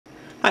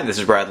Hi, this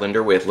is Brad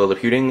Linder with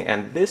Liliputing,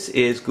 and this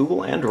is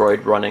Google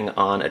Android running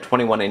on a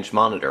 21-inch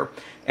monitor.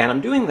 And I'm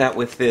doing that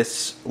with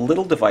this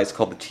little device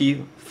called the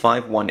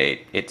T518.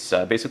 It's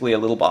basically a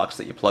little box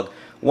that you plug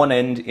one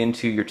end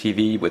into your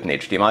TV with an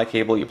HDMI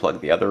cable, you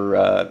plug the other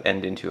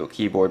end into a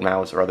keyboard,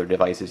 mouse, or other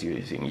devices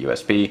using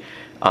USB.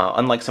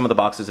 Unlike some of the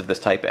boxes of this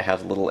type, it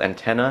has a little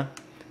antenna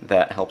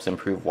that helps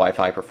improve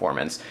Wi-Fi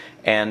performance.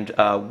 And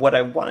what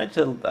I wanted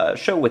to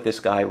show with this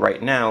guy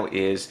right now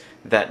is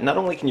that not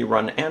only can you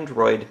run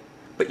Android,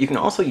 but you can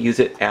also use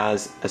it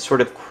as a sort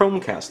of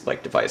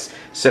Chromecast-like device.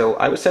 So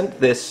I was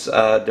sent this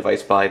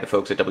device by the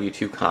folks at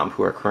W2Comp,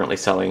 who are currently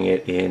selling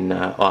it in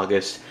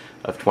August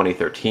of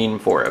 2013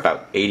 for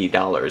about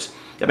 $80.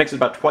 That makes it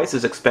about twice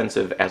as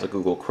expensive as a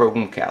Google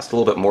Chromecast, a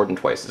little bit more than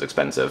twice as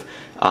expensive.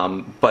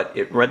 But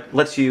it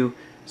lets you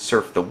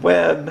surf the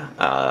web,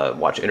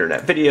 watch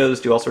internet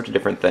videos, do all sorts of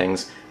different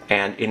things.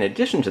 And in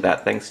addition to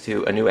that, thanks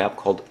to a new app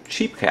called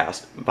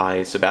Cheapcast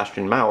by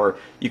Sebastian Maurer,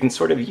 you can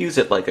sort of use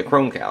it like a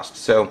Chromecast.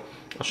 So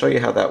I'll show you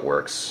how that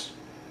works.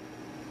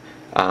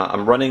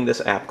 I'm running this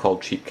app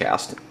called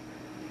Cheapcast,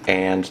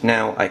 and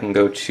now I can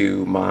go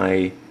to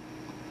my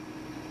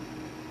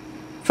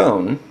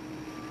phone,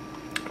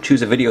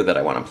 choose a video that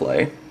I want to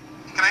play.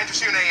 Can I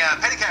interest you in a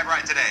pedicab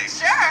ride today?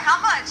 Sure, how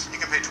much? You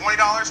can pay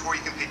 $20 or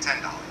you can pay $10.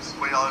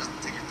 $20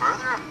 to take you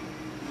further?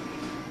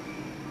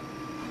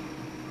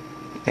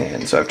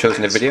 And so I've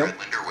chosen a video,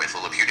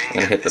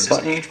 and hit the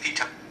button,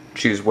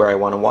 choose where I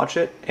want to watch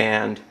it,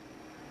 and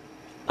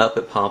up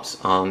it pops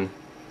on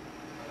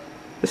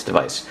this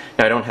device.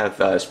 Now I don't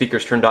have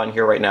speakers turned on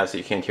here right now, so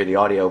you can't hear the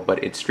audio,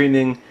 but it's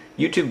streaming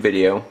YouTube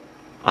video.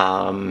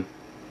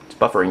 It's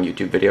buffering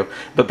YouTube video,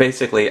 but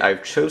basically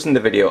I've chosen the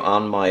video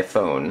on my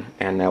phone,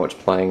 and now it's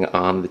playing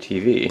on the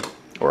TV,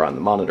 or on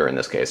the monitor in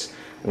this case.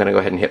 I'm going to go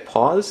ahead and hit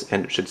pause,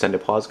 and it should send a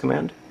pause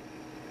command.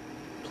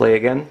 Play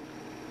again.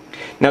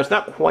 Now it's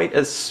not quite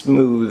as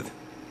smooth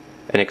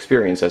an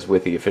experience as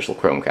with the official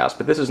Chromecast,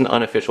 but this is an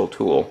unofficial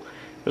tool.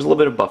 There's a little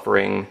bit of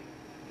buffering,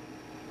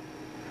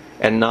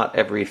 and not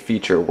every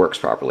feature works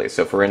properly.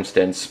 So for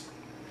instance,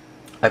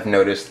 I've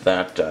noticed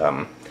that,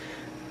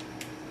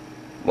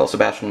 well,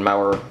 Sebastian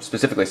Maurer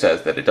specifically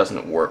says that it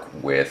doesn't work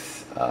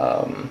with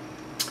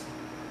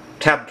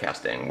tab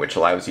casting, which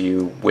allows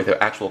you, with an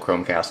actual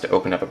Chromecast, to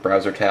open up a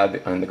browser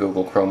tab on the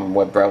Google Chrome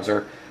web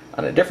browser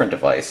on a different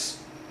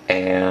device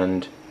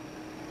and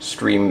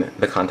stream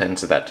the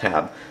contents of that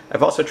tab.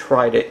 I've also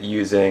tried it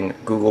using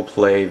Google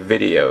Play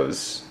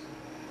videos,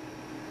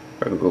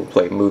 or Google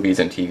Play movies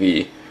and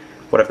TV.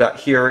 What I've got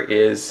here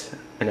is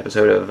an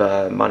episode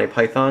of Monty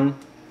Python.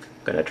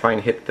 I'm going to try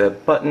and hit the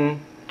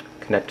button,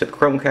 connect to the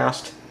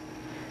Chromecast.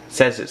 It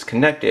says it's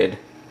connected,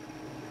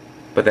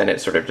 but then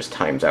it sort of just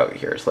times out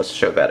here. So let's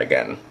show that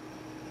again.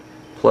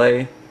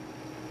 Play,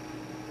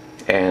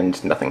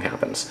 and nothing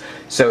happens.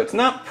 So it's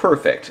not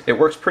perfect. It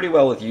works pretty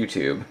well with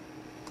YouTube.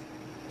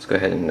 Let's go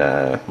ahead and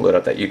load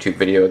up that YouTube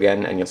video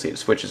again, and you'll see it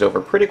switches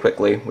over pretty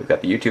quickly. We've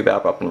got the YouTube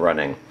app up and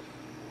running,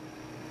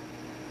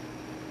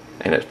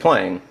 and it's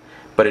playing,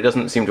 but it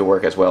doesn't seem to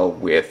work as well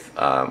with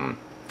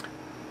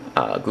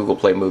Google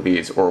Play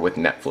Movies or with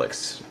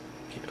Netflix,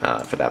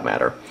 for that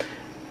matter.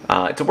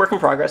 It's a work in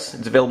progress.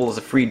 It's available as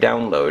a free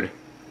download.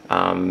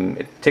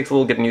 It takes a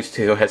little getting used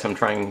to. As I'm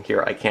trying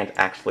here, I can't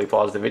actually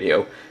pause the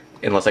video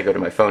unless I go to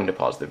my phone to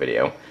pause the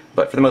video,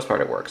 but for the most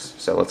part it works.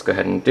 So let's go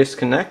ahead and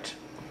disconnect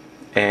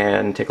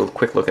and take a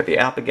quick look at the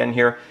app again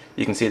here.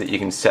 You can see that you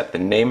can set the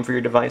name for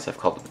your device. I've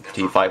called it the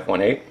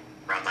T518.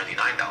 Around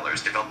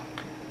 $99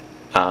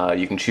 developed.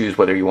 You can choose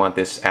whether you want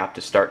this app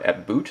to start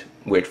at boot,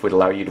 which would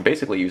allow you to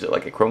basically use it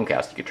like a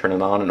Chromecast. You could turn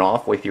it on and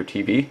off with your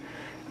TV.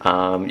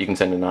 You can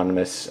send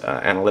anonymous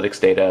analytics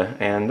data,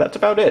 and that's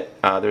about it.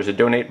 There's a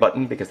donate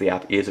button because the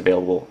app is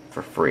available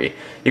for free.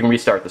 You can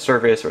restart the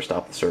service or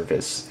stop the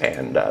service,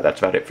 and that's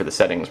about it for the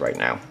settings right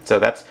now. So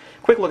that's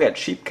a quick look at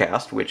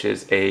Cheapcast, which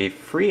is a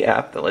free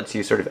app that lets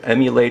you sort of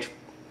emulate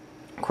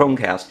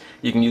Chromecast.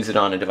 You can use it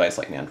on a device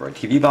like an Android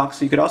TV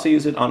box. You could also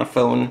use it on a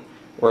phone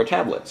or a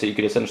tablet. So you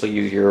could essentially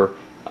use your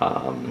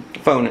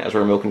phone as a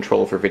remote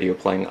control for video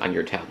playing on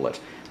your tablet.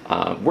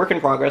 Work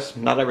in progress.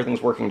 Not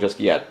everything's working just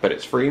yet, but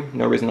it's free.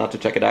 No reason not to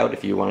check it out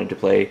if you wanted to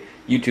play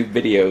YouTube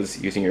videos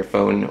using your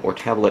phone or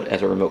tablet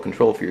as a remote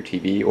control for your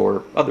TV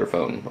or other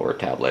phone or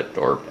tablet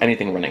or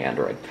anything running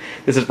Android.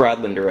 This is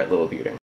Brad Linder at Liliputing.